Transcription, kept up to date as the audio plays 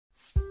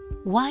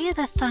Why are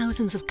there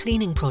thousands of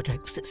cleaning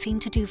products that seem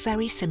to do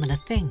very similar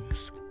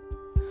things?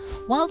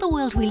 While the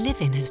world we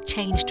live in has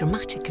changed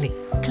dramatically,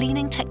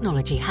 cleaning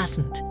technology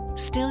hasn't,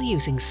 still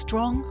using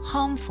strong,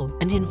 harmful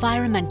and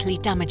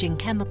environmentally damaging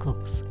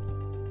chemicals.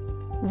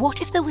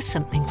 What if there was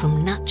something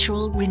from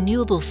natural,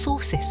 renewable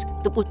sources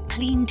that would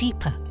clean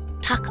deeper,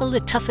 tackle the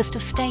toughest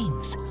of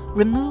stains,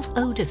 remove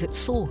odours at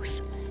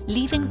source,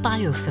 leaving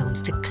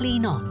biofilms to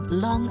clean on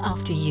long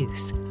after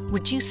use,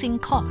 reducing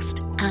cost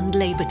and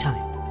labour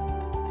time?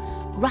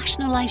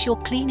 Rationalise your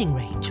cleaning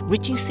range,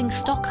 reducing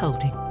stock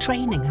holding,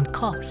 training and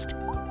cost.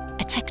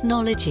 A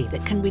technology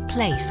that can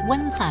replace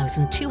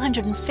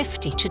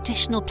 1,250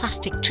 traditional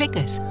plastic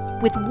triggers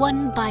with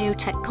one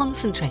biotech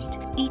concentrate,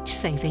 each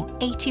saving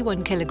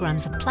 81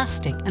 kilograms of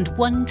plastic and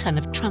 1 tonne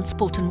of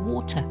transport and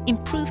water,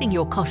 improving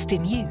your cost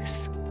in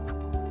use.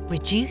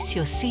 Reduce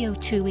your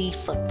CO2e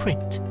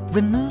footprint,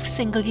 remove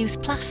single-use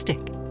plastic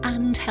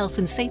and health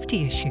and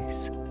safety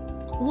issues.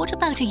 What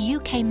about a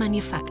UK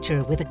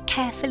manufacturer with a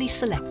carefully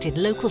selected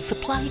local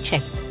supply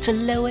chain to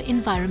lower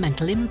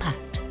environmental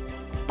impact?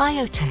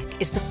 Biotech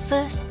is the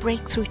first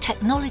breakthrough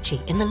technology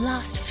in the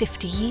last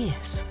 50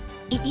 years.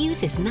 It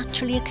uses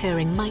naturally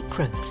occurring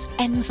microbes,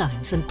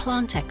 enzymes and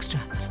plant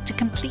extracts to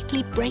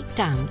completely break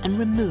down and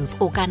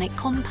remove organic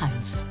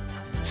compounds,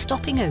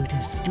 stopping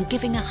odours and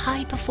giving a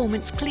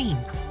high-performance clean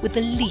with the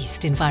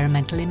least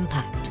environmental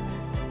impact.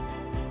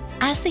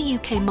 As the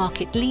UK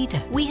market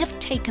leader, we have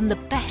taken the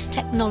best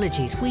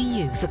technologies we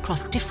use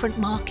across different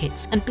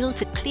markets and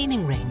built a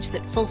cleaning range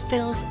that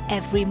fulfills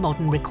every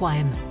modern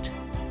requirement.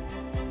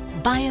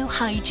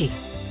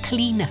 BioHygiene,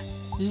 cleaner,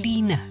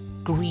 leaner,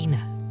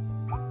 greener.